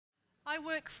I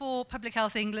work for Public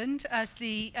Health England as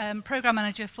the programme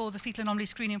manager for the fetal anomaly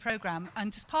screening programme,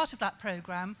 and as part of that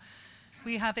programme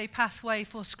we have a pathway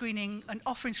for screening and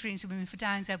offering screening to women for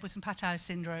Downs, Edwards and Patau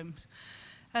syndromes.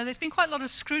 There's been quite a lot of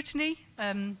scrutiny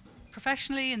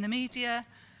professionally in the media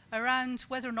around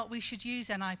whether or not we should use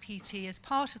NIPT as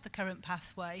part of the current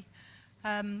pathway,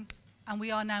 and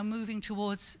we are now moving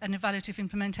towards an evaluative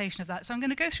implementation of that. So I'm going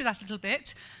to go through that a little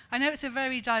bit. I know it's a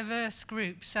very diverse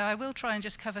group, so I will try and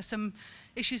just cover some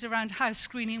issues around how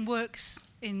screening works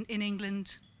in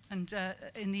England and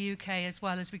in the UK as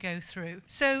well as we go through.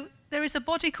 So there is a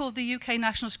body called the UK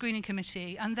National Screening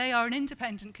Committee, and they are an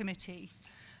independent committee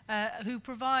who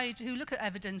look at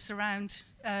evidence around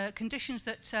conditions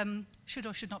that should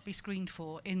or should not be screened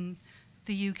for in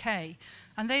the UK,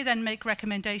 and they then make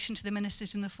recommendation to the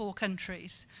ministers in the 4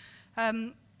 countries.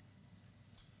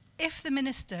 If the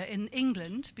minister in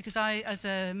England, because I, as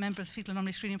a member of the fetal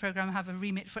anomaly screening programme, have a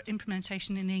remit for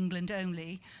implementation in England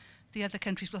only, the other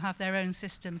countries will have their own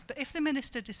systems. But if the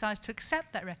minister decides to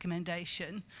accept that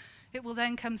recommendation, it will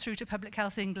then come through to Public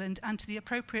Health England and to the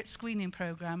appropriate screening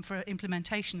programme for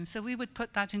implementation. So we would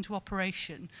put that into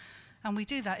operation. And we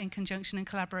do that in conjunction and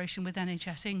collaboration with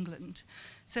NHS England.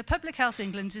 So Public Health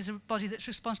England is a body that's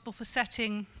responsible for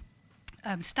setting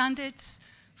standards,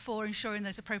 for ensuring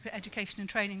there's appropriate education and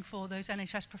training for those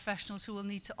NHS professionals who will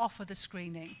need to offer the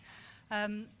screening.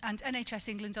 And NHS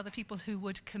England are the people who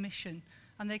would commission.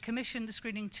 And they commission the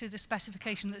screening to the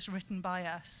specification that's written by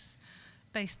us,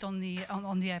 based on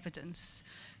the evidence.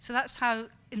 So that's how,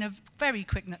 in a very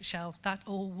quick nutshell, that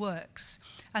all works.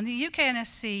 And the UK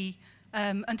NSC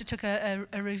undertook a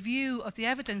review of the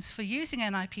evidence for using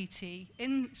NIPT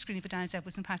in screening for Downs,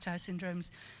 Edwards and Patau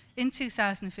syndromes in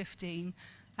 2015,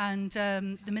 and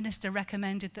the minister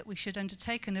recommended that we should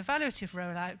undertake an evaluative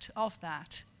rollout of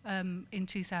that in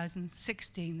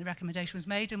 2016. The recommendation was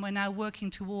made, and we're now working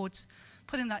towards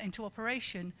putting that into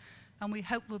operation, and we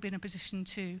hope we'll be in a position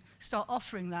to start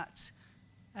offering that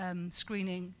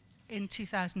screening in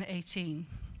 2018.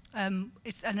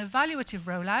 It's an evaluative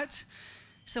rollout.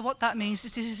 So what that means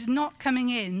is this is not coming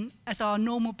in as our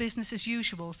normal business as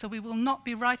usual. So we will not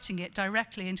be writing it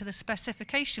directly into the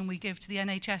specification we give to the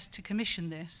NHS to commission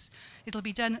this. It'll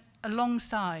be done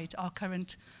alongside our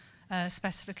current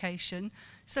specification,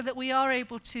 so that we are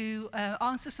able to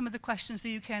answer some of the questions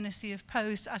the UK NSC have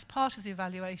posed as part of the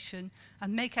evaluation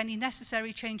and make any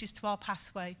necessary changes to our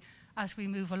pathway as we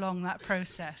move along that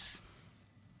process.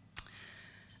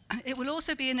 It will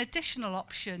also be an additional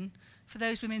option for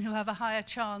those women who have a higher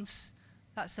chance.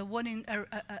 That's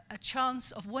a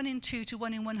chance of 1 in 2 to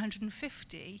 1 in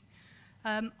 150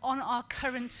 on our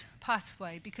current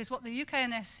pathway, because what the UK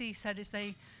NSC said is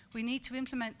we need to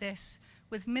implement this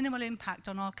with minimal impact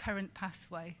on our current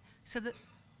pathway, so that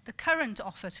the current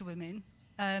offer to women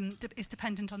is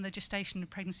dependent on their gestation and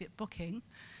pregnancy at booking.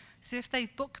 So if they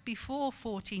book before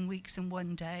 14 weeks and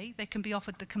 1 day, they can be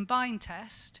offered the combined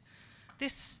test.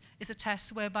 This is a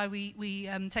test whereby we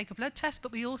take a blood test,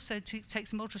 but we also take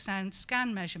some ultrasound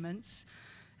scan measurements,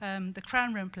 the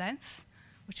crown rump length,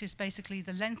 which is basically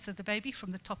the length of the baby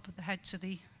from the top of the head to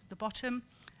the bottom,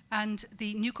 and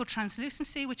the nuchal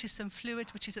translucency, which is some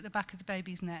fluid which is at the back of the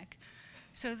baby's neck.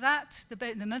 So that,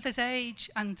 the mother's age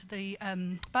and the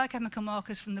biochemical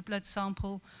markers from the blood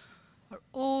sample are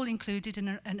all included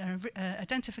in an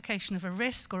identification of a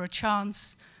risk or a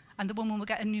chance, and the woman will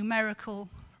get a numerical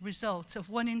result of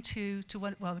 1 in 2 to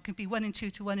 1, well, it can be 1 in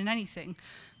 2 to 1 in anything,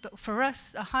 but for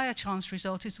us, a higher chance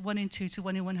result is 1 in 2 to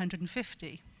 1 in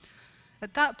 150.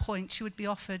 At that point, she would be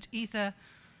offered either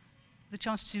the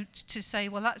chance to say,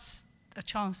 well, that's a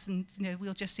chance, and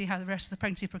we'll just see how the rest of the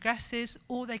pregnancy progresses,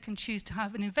 or they can choose to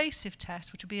have an invasive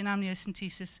test, which would be an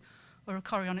amniocentesis or a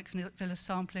chorionic villus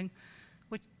sampling,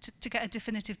 to get a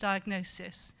definitive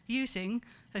diagnosis using,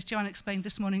 as Joanne explained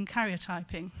this morning,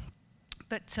 karyotyping.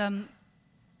 But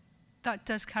that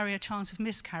does carry a chance of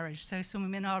miscarriage, so some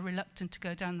women are reluctant to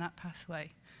go down that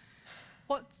pathway.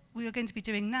 What we are going to be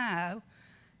doing now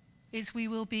is we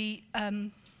will be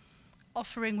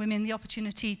offering women the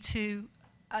opportunity to,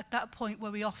 at that point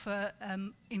where we offer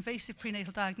invasive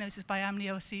prenatal diagnosis by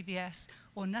amnio or CVS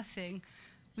or nothing,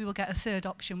 we will get a third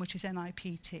option, which is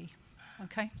NIPT.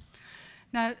 Okay?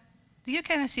 Now, the UK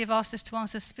NSC have asked us to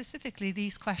answer specifically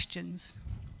these questions.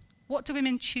 What do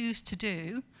women choose to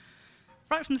do?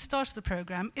 Right from the start of the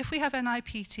programme, if we have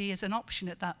NIPT as an option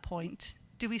at that point,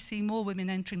 do we see more women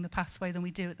entering the pathway than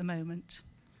we do at the moment?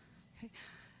 Okay.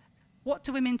 What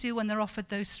do women do when they're offered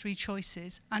those 3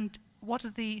 choices? And what are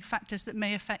the factors that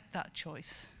may affect that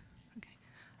choice? Okay.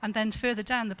 And then further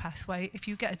down the pathway, if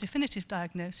you get a definitive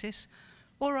diagnosis,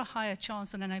 or a higher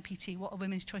chance on NIPT, what are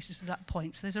women's choices at that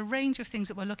point? So there's a range of things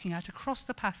that we're looking at across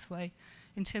the pathway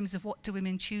in terms of what do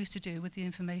women choose to do with the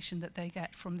information that they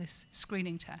get from this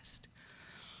screening test.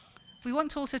 We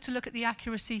want also to look at the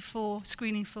accuracy for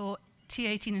screening for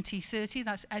T18 and T30,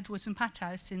 that's Edwards and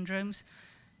Patau syndromes,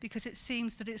 because it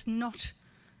seems that it's not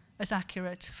as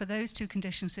accurate for those two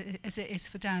conditions as it is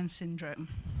for Down syndrome.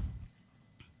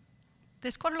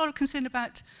 There's quite a lot of concern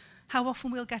about how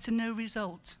often we'll get a no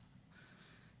result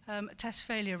test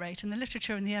failure rate, and the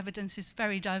literature and the evidence is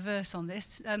very diverse on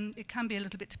this. It can be a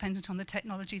little bit dependent on the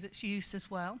technology that's used as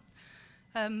well,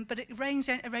 but it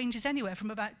ranges anywhere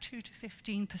from about 2 to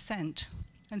 15%.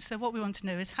 And so what we want to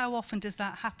know is how often does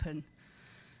that happen,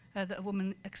 that a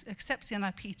woman accepts the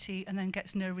NIPT and then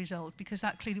gets no result, because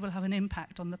that clearly will have an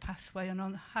impact on the pathway and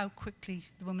on how quickly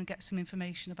the woman gets some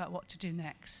information about what to do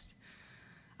next.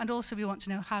 And also we want to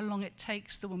know how long it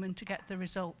takes the woman to get the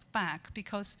result back,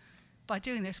 because by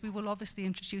doing this, we will obviously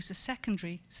introduce a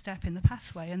secondary step in the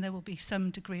pathway, and there will be some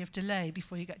degree of delay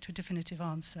before you get to a definitive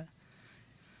answer.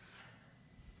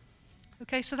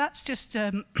 Okay, so that's just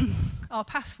our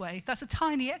pathway. That's a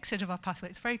tiny exit of our pathway.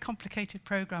 It's a very complicated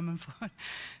program.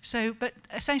 But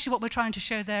essentially what we're trying to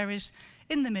show there is,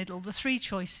 in the middle, the three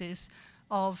choices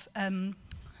of NIPT,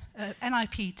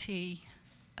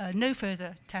 no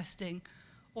further testing,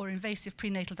 or invasive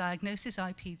prenatal diagnosis,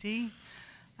 IPD.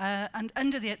 And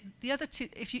under the other two,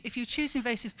 if you choose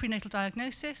invasive prenatal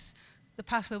diagnosis, the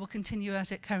pathway will continue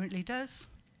as it currently does,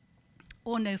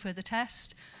 or no further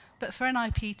test. But for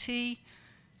NIPT,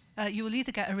 you will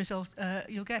either get a result,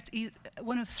 you'll get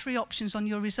one of three options on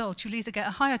your result. You'll either get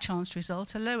a higher chance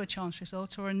result, a lower chance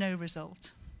result, or a no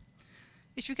result.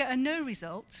 If you get a no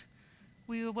result,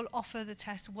 we will offer the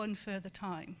test one further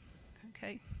time.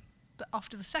 Okay? But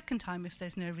after the second time, if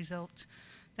there's no result,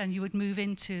 then you would move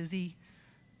into the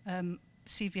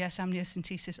CVS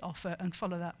amniocentesis offer and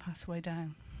follow that pathway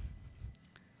down.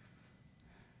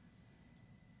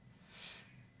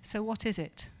 So what is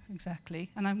it exactly?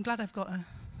 And I'm glad I've got a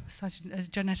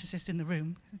geneticist in the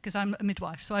room, because I'm a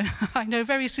midwife, so I know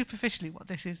very superficially what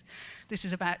this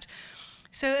is about.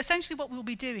 So essentially what we'll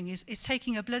be doing is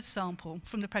taking a blood sample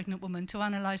from the pregnant woman to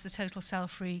analyse the total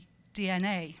cell-free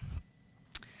DNA.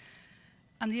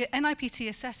 And the NIPT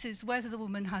assesses whether the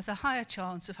woman has a higher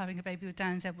chance of having a baby with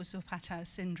Down's, Edwards, or Patau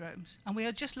syndromes. And we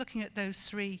are just looking at those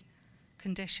three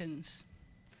conditions.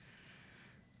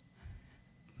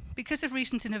 Because of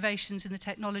recent innovations in the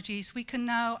technologies, we can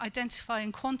now identify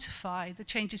and quantify the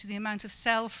changes in the amount of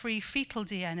cell-free fetal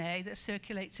DNA that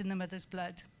circulates in the mother's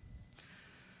blood.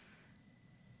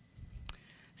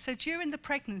 So during the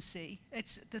pregnancy,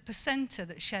 it's the placenta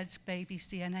that sheds baby's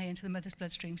DNA into the mother's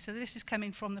bloodstream. So this is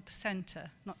coming from the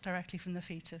placenta, not directly from the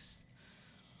fetus.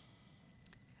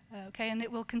 Okay, and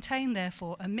it will contain,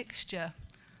 therefore, a mixture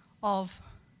of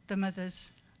the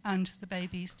mother's and the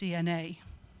baby's DNA.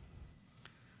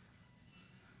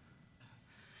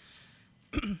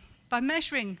 By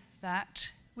measuring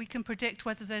that, we can predict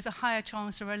whether there's a higher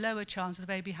chance or a lower chance of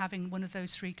the baby having one of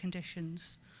those three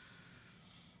conditions.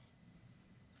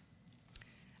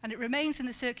 And it remains in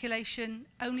the circulation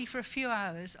only for a few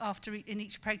hours in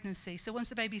each pregnancy. So once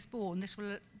the baby's born, this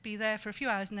will be there for a few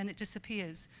hours and then it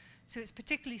disappears. So it's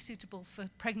particularly suitable for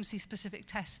pregnancy-specific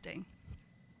testing.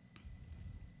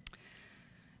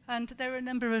 And there are a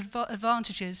number of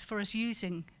advantages for us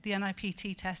using the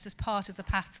NIPT test as part of the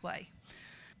pathway.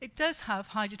 It does have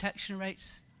high detection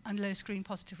rates and low screen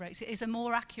positive rates. It is a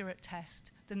more accurate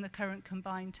test than the current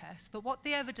combined test. But what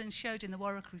the evidence showed in the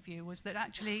Warwick review was that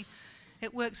actually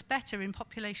it works better in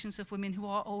populations of women who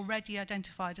are already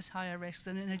identified as higher risk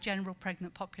than in a general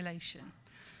pregnant population.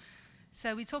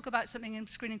 So we talk about something in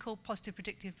screening called positive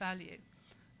predictive value.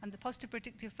 And the positive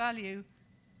predictive value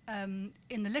in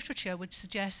the literature would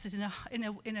suggest that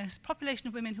in a population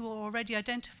of women who are already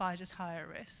identified as higher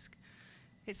risk,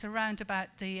 it's around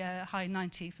about the high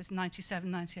 90%,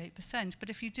 97, 98%.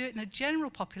 But if you do it in a general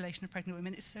population of pregnant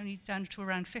women, it's only down to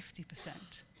around 50%.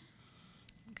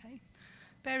 Okay?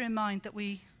 Bear in mind that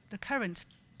the current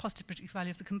positive predictive value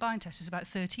of the combined test is about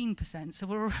 13%, so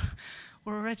we're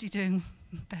already doing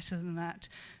better than that.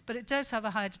 But it does have a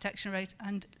higher detection rate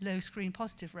and low screen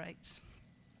positive rates.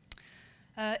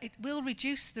 It will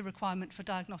reduce the requirement for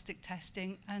diagnostic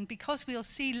testing, and because we'll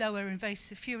see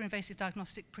fewer invasive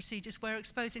diagnostic procedures, we're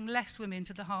exposing less women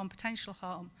to the potential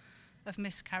harm of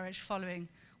miscarriage following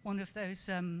one of those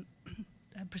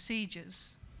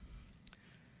procedures.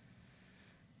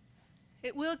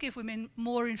 It will give women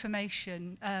more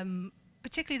information,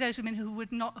 particularly those women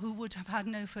who would have had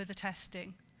no further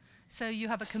testing. So you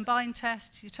have a combined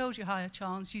test, you're told you're higher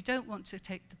chance, you don't want to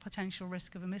take the potential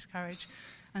risk of a miscarriage,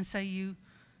 and so you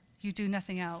you do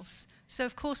nothing else. So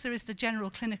of course there is the general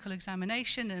clinical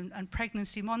examination and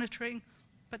pregnancy monitoring,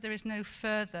 but there is no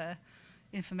further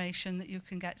information that you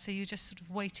can get. So you're just sort of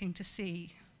waiting to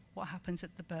see what happens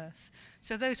at the birth.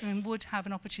 So those women would have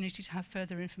an opportunity to have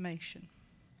further information.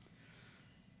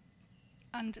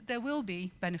 And there will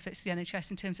be benefits to the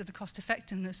NHS in terms of the cost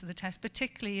effectiveness of the test,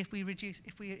 particularly if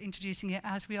we're introducing it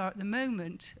as we are at the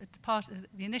moment, at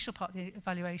the initial part of the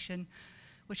evaluation,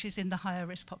 which is in the higher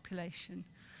risk population.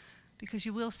 Because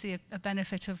you will see a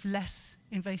benefit of less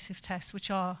invasive tests,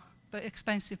 which are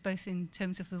expensive both in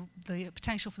terms of the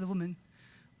potential for the woman,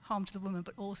 harm to the woman,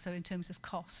 but also in terms of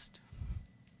cost,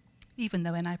 even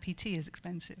though NIPT is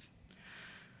expensive.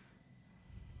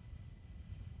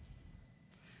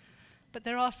 But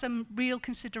there are some real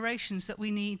considerations that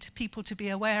we need people to be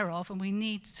aware of, and we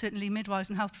need certainly midwives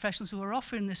and health professionals who are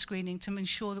offering the screening to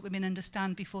ensure that women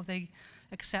understand before they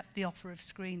accept the offer of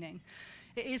screening.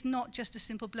 It is not just a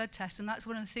simple blood test, and that's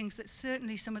one of the things that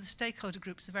certainly some of the stakeholder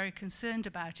groups are very concerned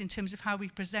about in terms of how we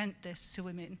present this to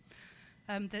women.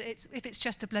 That if it's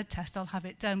just a blood test, I'll have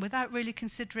it done, without really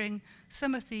considering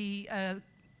some of the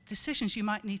decisions you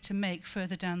might need to make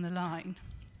further down the line.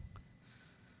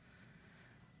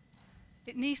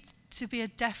 It needs to be a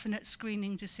definite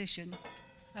screening decision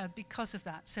because of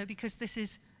that. So because this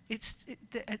is,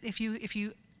 if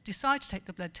you decide to take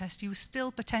the blood test, you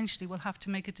still potentially will have to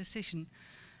make a decision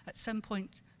at some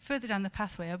point further down the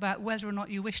pathway about whether or not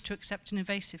you wish to accept an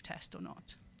invasive test or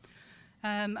not.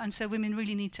 And so women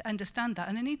really need to understand that.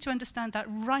 And they need to understand that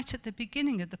right at the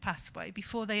beginning of the pathway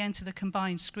before they enter the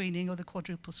combined screening or the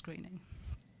quadruple screening.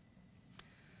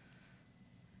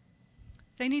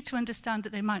 They need to understand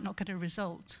that they might not get a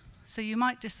result. So you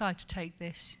might decide to take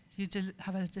this. You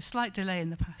have a slight delay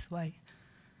in the pathway.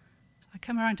 I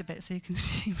come around a bit so you can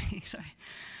see me, sorry.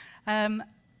 And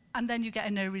then you get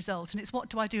a no result. And it's what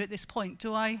do I do at this point?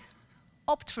 Do I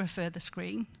opt for a further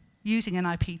screen using an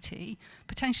NIPT,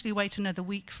 potentially wait another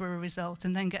week for a result,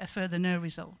 and then get a further no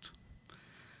result?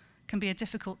 Can be a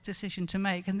difficult decision to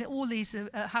make. And all these are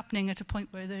happening at a point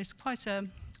where there's quite a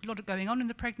lot of going on in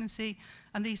the pregnancy,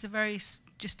 and these are very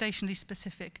gestationally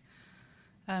specific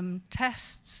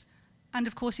tests. And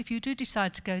of course, if you do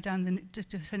decide to go down the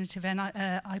definitive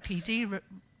IPD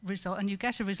result and you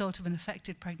get a result of an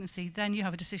affected pregnancy, then you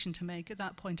have a decision to make at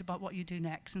that point about what you do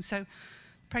next. And so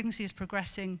pregnancy is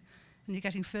progressing and you're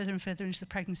getting further and further into the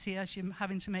pregnancy as you're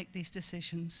having to make these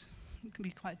decisions. It can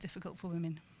be quite difficult for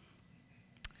women.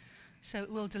 So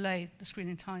it will delay the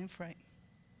screening time frame.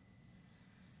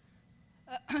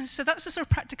 So that's the sort of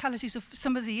practicalities of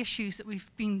some of the issues that we've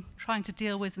been trying to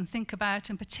deal with and think about,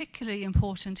 and particularly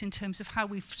important in terms of how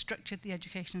we've structured the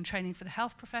education and training for the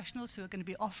health professionals who are going to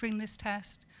be offering this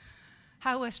test,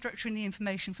 how we're structuring the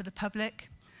information for the public.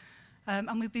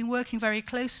 And we've been working very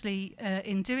closely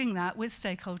in doing that with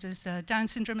stakeholders, Down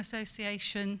Syndrome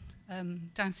Association,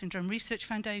 Down Syndrome Research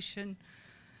Foundation,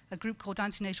 a group called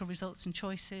Antenatal Results and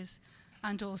Choices,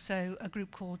 and also a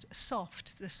group called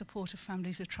SOFT, the Support of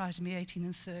Families with Trisomy 18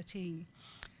 and 13,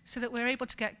 so that we're able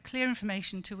to get clear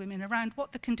information to women around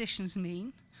what the conditions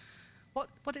mean, what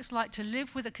it's like to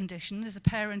live with a condition as a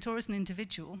parent or as an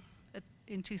individual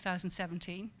in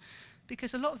 2017,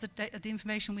 because a lot of the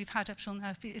information we've had up till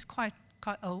now is quite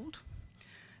old.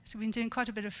 So we've been doing quite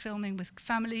a bit of filming with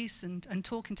families and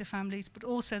talking to families, but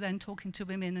also then talking to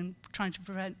women and trying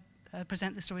to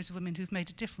present the stories of women who've made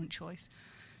a different choice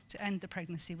to end the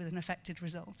pregnancy with an affected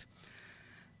result.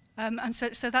 And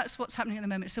so that's what's happening at the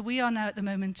moment. So we are now at the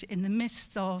moment in the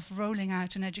midst of rolling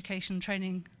out an education and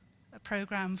training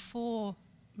program for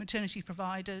maternity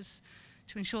providers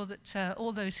to ensure that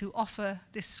all those who offer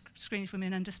this screening for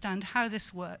women understand how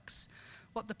this works,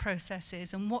 what the process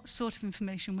is, and what sort of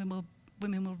information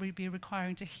women will be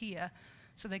requiring to hear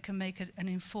so they can make an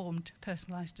informed,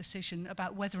 personalised decision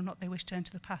about whether or not they wish to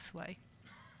enter the pathway.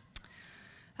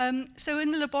 So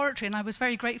in the laboratory, and I was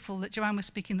very grateful that Joanne was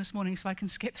speaking this morning so I can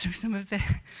skip through some of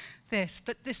this,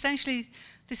 but essentially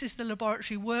this is the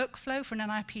laboratory workflow for an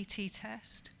NIPT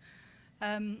test,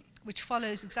 which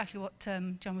follows exactly what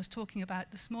John was talking about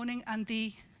this morning, and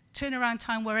the turnaround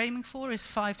time we're aiming for is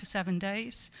 5 to 7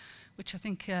 days, which I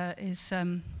think is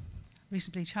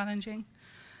reasonably challenging.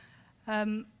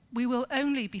 We will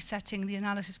only be setting the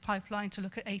analysis pipeline to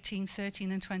look at 18,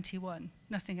 13 and 21,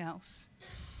 nothing else.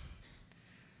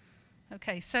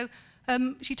 Okay, so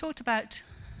she talked about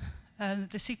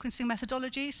the sequencing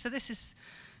methodology. So this is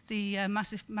the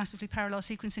massively parallel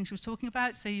sequencing she was talking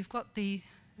about. So you've got the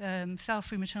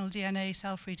cell-free maternal DNA,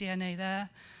 cell-free DNA there.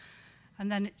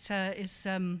 And then it is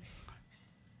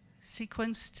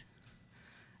sequenced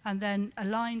and then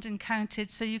aligned and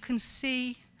counted. So you can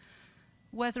see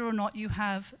whether or not you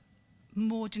have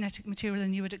more genetic material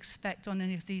than you would expect on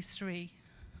any of these 3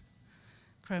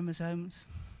 chromosomes.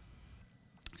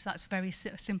 So that's a very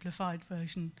simplified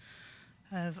version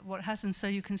of what it has. And so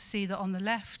you can see that on the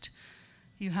left,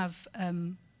 you have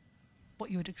what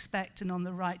you would expect, and on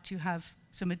the right, you have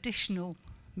some additional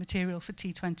material for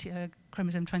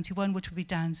chromosome 21, which would be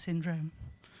Down syndrome.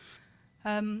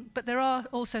 But there are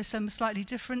also some slightly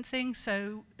different things.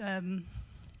 So a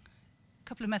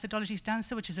couple of methodologies,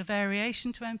 DANSA, which is a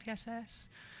variation to MPSS,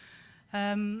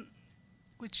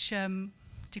 which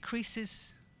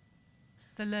decreases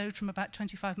the load from about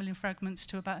 25 million fragments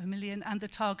to about 1 million, and the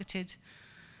targeted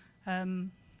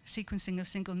sequencing of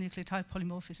single nucleotide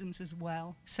polymorphisms as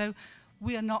well. So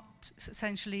we are not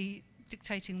essentially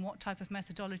dictating what type of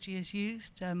methodology is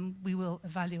used. We will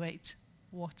evaluate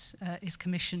what is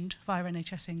commissioned via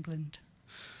NHS England.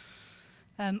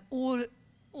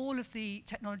 All of the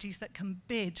technologies that can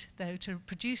bid, though, to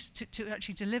produce, to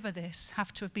actually deliver this,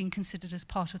 have to have been considered as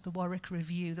part of the Warwick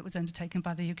review that was undertaken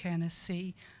by the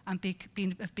UKNSC and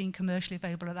have been commercially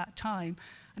available at that time.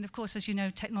 And of course, as you know,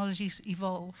 technologies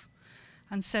evolve.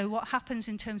 And so what happens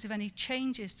in terms of any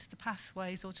changes to the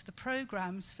pathways or to the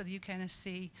programs for the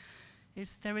UKNSC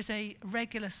is there is a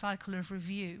regular cycle of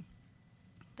review.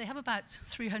 They have about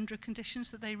 300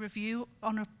 conditions that they review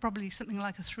on probably something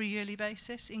like a 3-yearly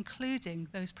basis, including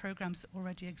those programs that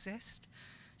already exist.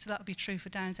 So that would be true for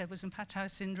Downs, Edwards and Patau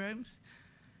syndromes.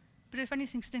 But if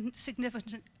anything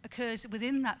significant occurs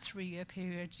within that 3-year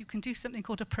period, you can do something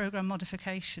called a program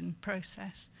modification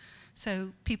process. So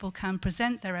people can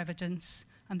present their evidence,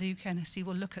 and the UKNSC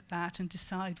will look at that and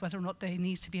decide whether or not there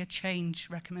needs to be a change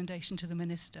recommendation to the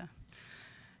minister.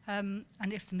 And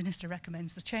if the minister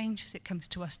recommends the change, it comes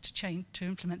to us to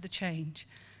implement the change.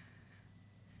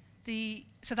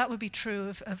 So that would be true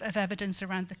of evidence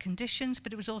around the conditions,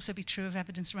 but it would also be true of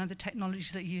evidence around the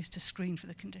technologies that are used to screen for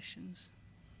the conditions.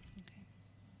 Okay.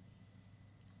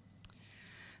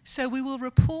 So we will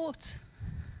report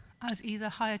as either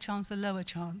higher chance or lower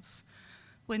chance.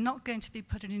 We're not going to be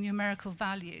putting a numerical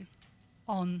value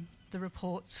on the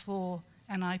reports for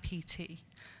NIPT,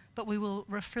 but we will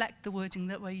reflect the wording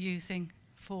that we're using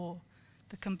for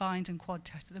the combined and quad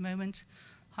test at the moment,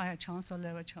 higher chance or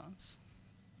lower chance.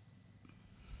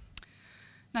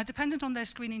 Now, dependent on their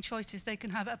screening choices, they can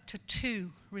have up to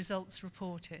 2 results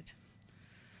reported.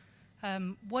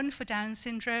 One for Down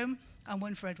syndrome and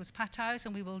one for Edwards-Patau's,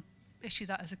 and we will issue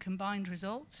that as a combined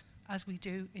result, as we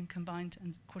do in combined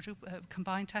and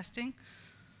combined testing.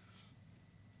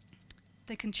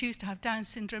 They can choose to have Down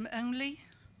syndrome only,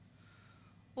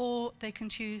 or they can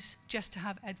choose just to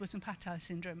have Edwards and Patau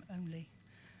syndrome only.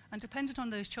 And dependent on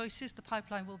those choices, the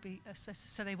pipeline will be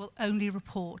assessed, so they will only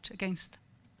report against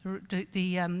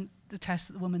the test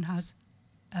that the woman has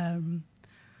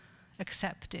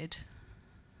accepted.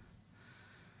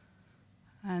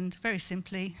 And very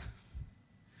simply,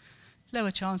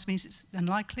 lower chance means it's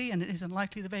unlikely, and it is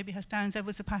unlikely the baby has Downs,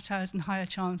 Edwards, or Patau's, and higher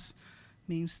chance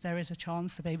means there is a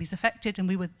chance the baby's affected, and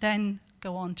we would then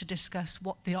go on to discuss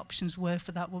what the options were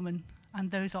for that woman.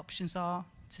 And those options are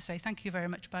to say, thank you very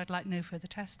much, but I'd like no further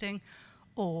testing,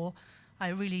 or I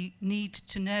really need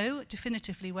to know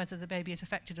definitively whether the baby is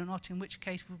affected or not, in which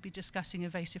case we'll be discussing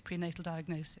invasive prenatal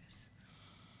diagnosis.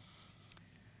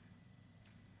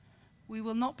 We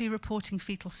will not be reporting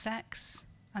fetal sex,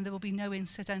 and there will be no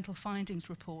incidental findings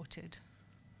reported.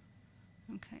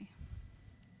 Okay.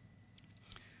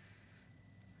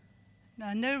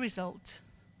 Now, no result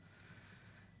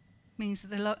means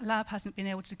that the lab hasn't been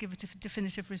able to give a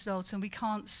definitive result, and we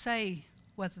can't say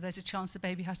whether there's a chance the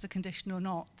baby has the condition or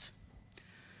not.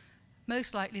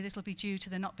 Most likely this will be due to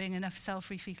there not being enough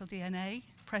cell-free fetal DNA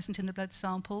present in the blood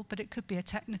sample, but it could be a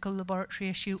technical laboratory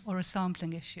issue or a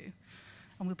sampling issue.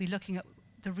 And we'll be looking at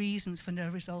the reasons for no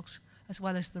result, as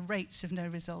well as the rates of no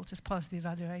result as part of the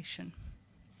evaluation.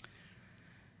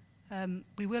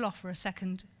 We will offer a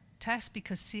second test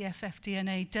because CFF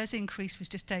DNA does increase with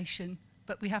gestation,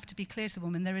 but we have to be clear to the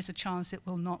woman there is a chance it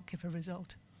will not give a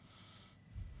result.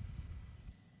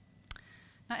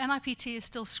 Now, NIPT is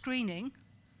still screening.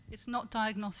 It's not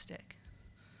diagnostic.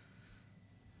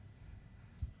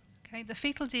 Okay, the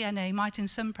fetal DNA might, in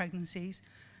some pregnancies,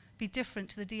 be different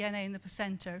to the DNA in the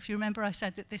placenta. If you remember, I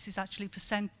said that this is actually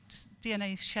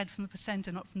DNA shed from the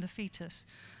placenta, not from the fetus.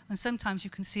 And sometimes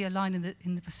you can see a line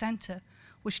in the placenta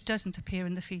which doesn't appear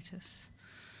in the fetus.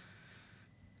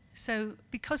 So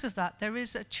because of that, there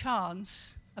is a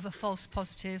chance of a false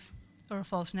positive or a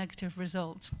false negative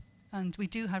result. And we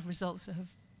do have results that have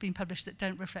been published that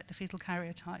don't reflect the fetal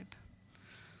karyotype.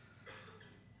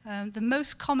 The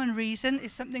most common reason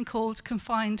is something called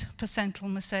confined placental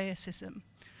mosaicism.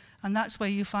 And that's where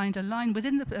you find a line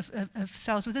within of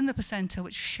cells within the placenta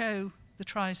which show the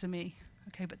trisomy,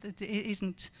 okay, but it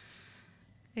isn't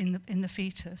in the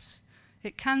fetus.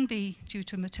 It can be due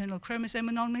to a maternal chromosome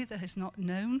anomaly that is not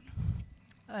known.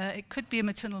 It could be a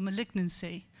maternal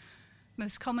malignancy.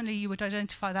 Most commonly, you would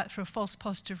identify that through a false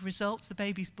positive result. The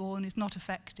baby's born, is not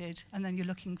affected, and then you're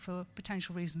looking for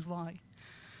potential reasons why.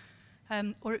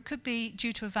 Or it could be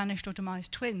due to a vanished or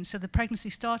demised twin. So the pregnancy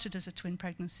started as a twin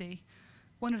pregnancy.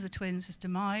 One of the twins is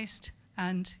demised,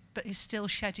 but is still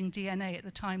shedding DNA at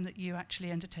the time that you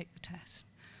actually undertake the test.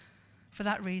 For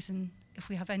that reason, if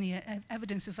we have any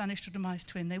evidence of vanished or demised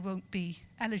twin, they won't be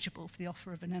eligible for the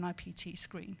offer of an NIPT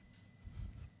screen.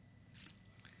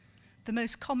 The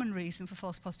most common reason for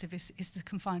false positive is the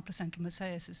confined placental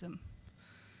mosaicism.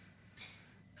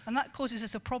 And that causes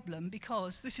us a problem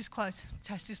because this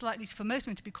test is likely for most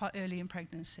women to be quite early in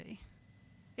pregnancy.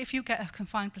 If you get a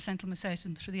confined placental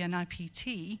mosaicism through the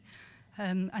NIPT,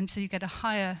 and so you get a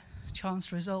higher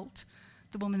chance result,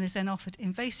 the woman is then offered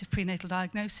invasive prenatal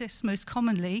diagnosis. Most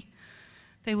commonly,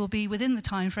 they will be within the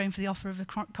time frame for the offer of a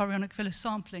chorionic villus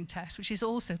sampling test, which is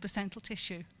also placental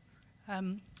tissue.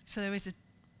 So there is a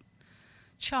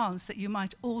chance that you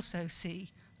might also see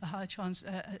a higher chance,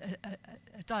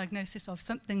 a diagnosis of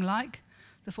something like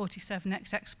the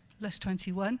 47XX plus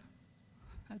 21,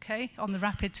 okay, on the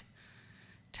rapid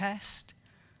test.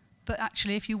 But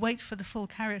actually, if you wait for the full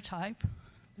karyotype,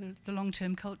 the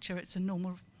long-term culture, it's a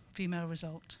normal female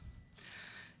result.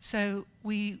 So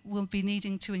we will be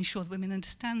needing to ensure that women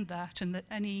understand that, and that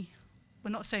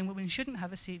we're not saying women shouldn't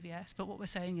have a CVS, but what we're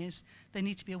saying is they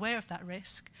need to be aware of that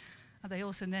risk, and they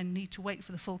also then need to wait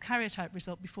for the full karyotype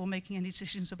result before making any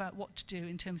decisions about what to do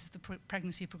in terms of the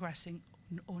pregnancy progressing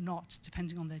or not,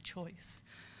 depending on their choice.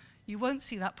 You won't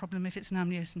see that problem if it's an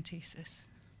amniocentesis.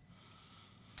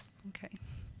 Okay.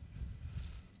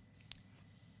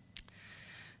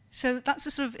 So that's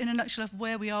a sort of, in a nutshell, of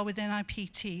where we are with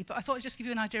NIPT, but I thought I'd just give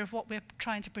you an idea of what we're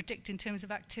trying to predict in terms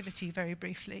of activity very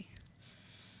briefly.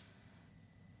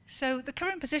 So the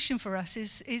current position for us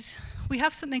is we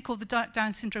have something called the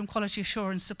Down Syndrome Quality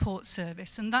Assurance Support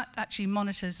Service, and that actually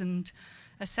monitors and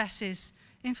assesses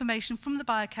information from the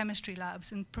biochemistry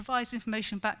labs and provides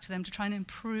information back to them to try and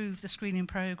improve the screening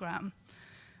program.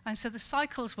 And so the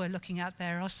cycles we're looking at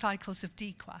there are cycles of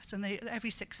DQAT, and every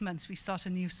 6 months we start a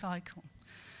new cycle.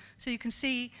 So you can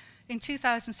see in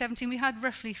 2017 we had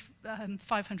roughly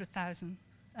 500,000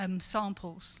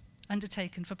 samples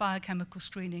undertaken for biochemical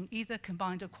screening, either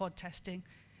combined or quad testing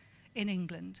in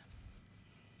England.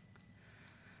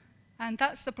 And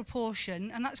that's the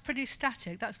proportion, and that's pretty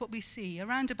static. That's what we see,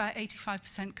 around about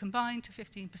 85% combined to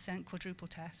 15% quadruple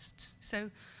tests. So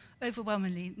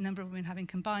overwhelmingly, number of women having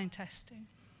combined testing.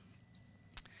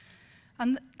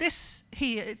 And this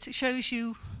here, it shows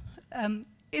you,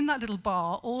 in that little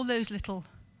bar, all those little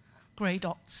grey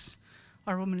dots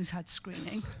are a woman who's had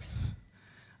screening.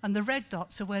 And the red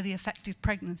dots are where the affected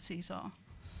pregnancies are.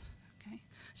 Okay?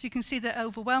 So you can see that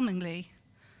overwhelmingly,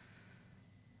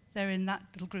 they're in that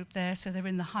little group there, so they're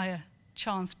in the higher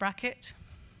chance bracket.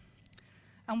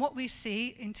 And what we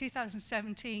see in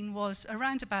 2017 was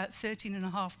around about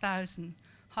 13,500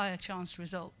 higher chance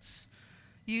results,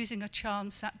 using a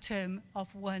chance at term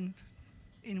of 1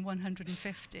 in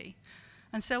 150.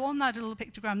 And so on that little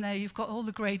pictogram there, you've got all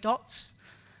the grey dots,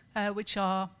 which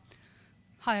are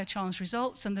higher chance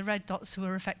results, and the red dots who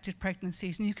are affected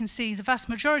pregnancies. And you can see the vast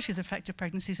majority of the affected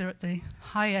pregnancies are at the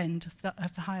high end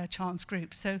of the higher chance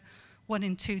group. So 1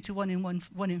 in 2 to 1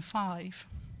 in 5.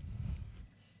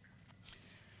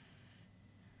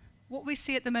 What we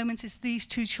see at the moment is these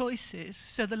two choices.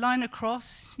 So the line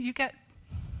across, you get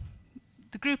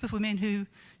the group of women who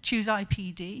choose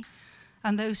IPD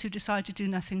and those who decide to do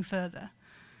nothing further.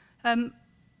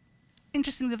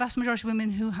 Interestingly, the vast majority of women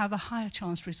who have a higher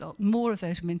chance result, more of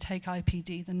those women take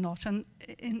IPD than not. And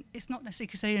it's not necessarily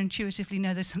because they intuitively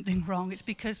know there's something wrong. It's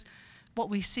because what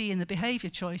we see in the behaviour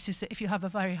choice is that if you have a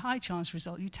very high chance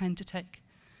result, you tend to take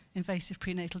invasive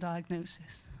prenatal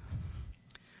diagnosis.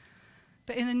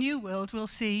 But in the new world, we'll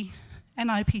see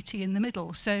NIPT in the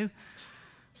middle. So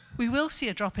we will see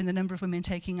a drop in the number of women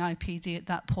taking IPD at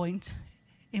that point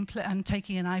and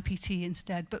taking an IPT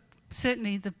instead. But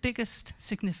certainly the biggest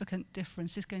significant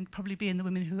difference is going to probably be in the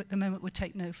women who at the moment would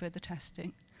take no further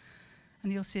testing.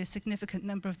 And you'll see a significant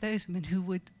number of those women who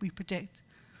would, we predict,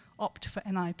 opt for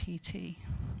NIPT.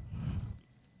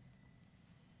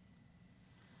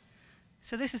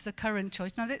 So this is the current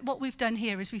choice. Now what we've done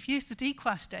here is we've used the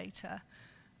DQAS data,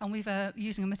 and we've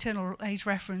using a maternal age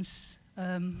reference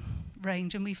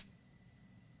range, and we've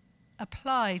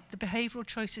applied the behavioural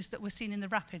choices that were seen in the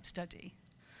RAPID study.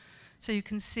 So you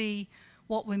can see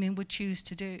what women would choose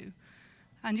to do.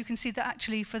 And you can see that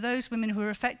actually for those women who were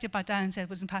affected by Downs,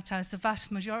 Edwards and Patau's, the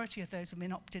vast majority of those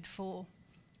women opted for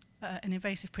an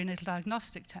invasive prenatal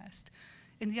diagnostic test.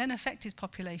 In the unaffected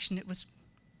population, it was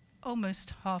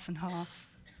almost half and half.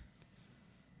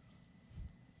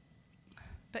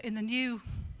 But in the new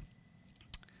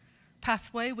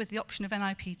pathway with the option of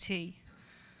NIPT,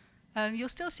 you'll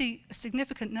still see a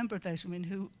significant number of those women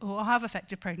who have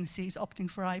affected pregnancies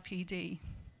opting for IPD.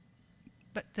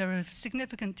 But there are a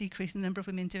significant decrease in the number of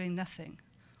women doing nothing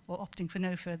or opting for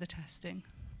no further testing.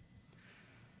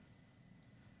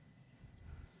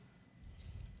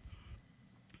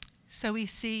 So we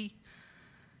see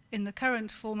in the current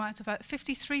format about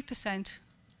 53%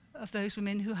 of those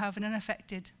women who have an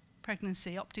unaffected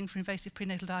pregnancy opting for invasive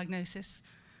prenatal diagnosis.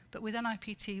 But with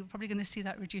NIPT, we're probably going to see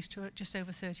that reduced to just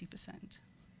over 30%.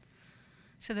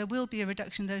 So there will be a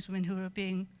reduction in those women who are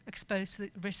being exposed to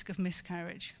the risk of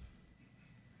miscarriage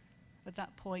at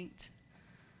that point.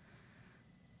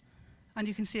 And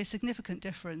you can see a significant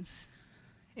difference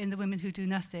in the women who do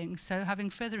nothing. So having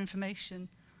further information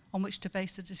on which to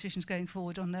base the decisions going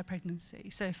forward on their pregnancy.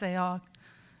 So if they are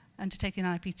undertaking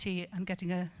NIPT and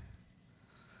getting a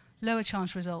lower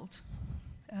chance result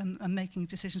and making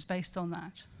decisions based on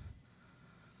that.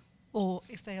 Or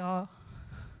if they are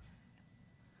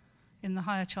in the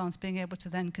higher chance, being able to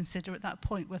then consider at that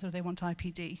point whether they want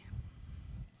IPD.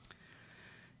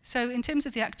 So in terms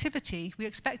of the activity, we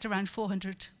expect around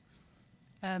 400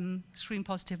 screen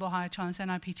positive or higher chance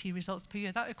NIPT results per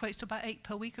year. That equates to about 8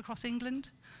 per week across England.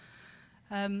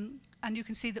 And you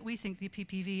can see that we think the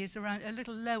PPV is around a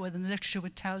little lower than the literature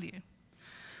would tell you,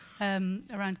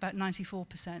 around about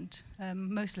 94%.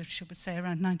 Most literature would say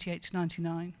around 98 to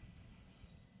 99.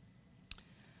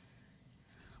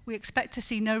 We expect to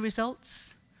see no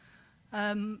results.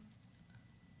 The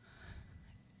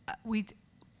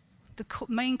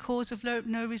main cause of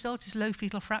no result is low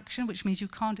fetal fraction, which means you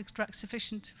can't extract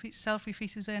sufficient cell-free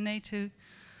fetal DNA to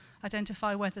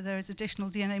identify whether there is additional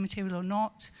DNA material or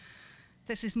not.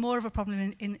 This is more of a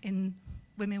problem in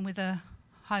women with a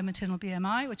high maternal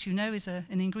BMI, which you know is an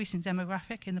increasing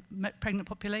demographic in the pregnant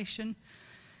population.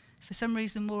 For some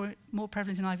reason, more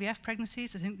prevalent in IVF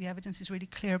pregnancies. I think the evidence is really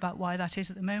clear about why that is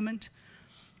at the moment.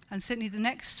 And certainly the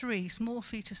next three, small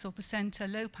fetus or placenta,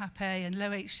 low PAP-A and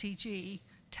low HCG,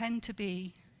 tend to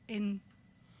be in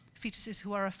fetuses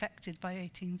who are affected by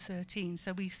 1813.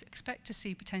 So we expect to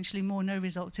see potentially more no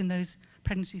results in those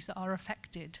pregnancies that are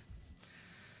affected.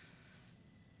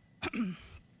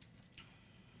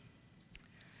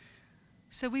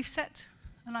 So we've set,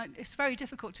 and it's very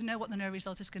difficult to know what the no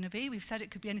result is going to be. We've said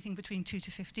it could be anything between 2 to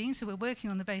 15, so we're working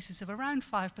on the basis of around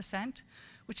 5%,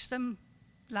 which some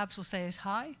labs will say is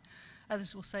high,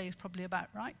 others will say is probably about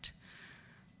right.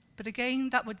 But again,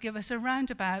 that would give us around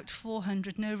about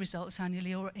 400 no results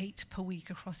annually, or 8 per week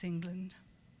across England.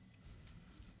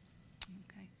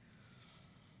 Okay.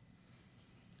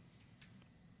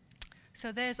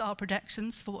 So there's our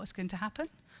predictions for what's going to happen.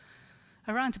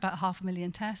 Around about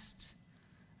 500,000 tests,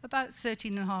 about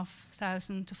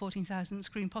 13,500 to 14,000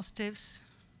 screen positives,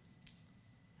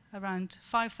 around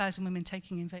 5,000 women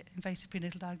taking invasive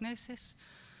prenatal diagnosis,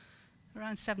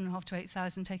 around 7,500 to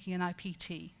 8,000 taking an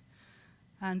IPT,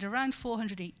 and around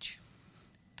 400 each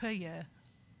per year,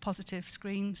 positive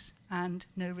screens and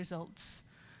no results.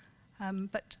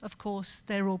 But of course,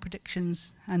 they're all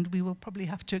predictions, and we will probably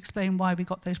have to explain why we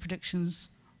got those predictions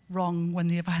wrong when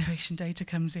the evaluation data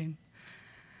comes in.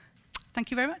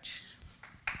 Thank you very much.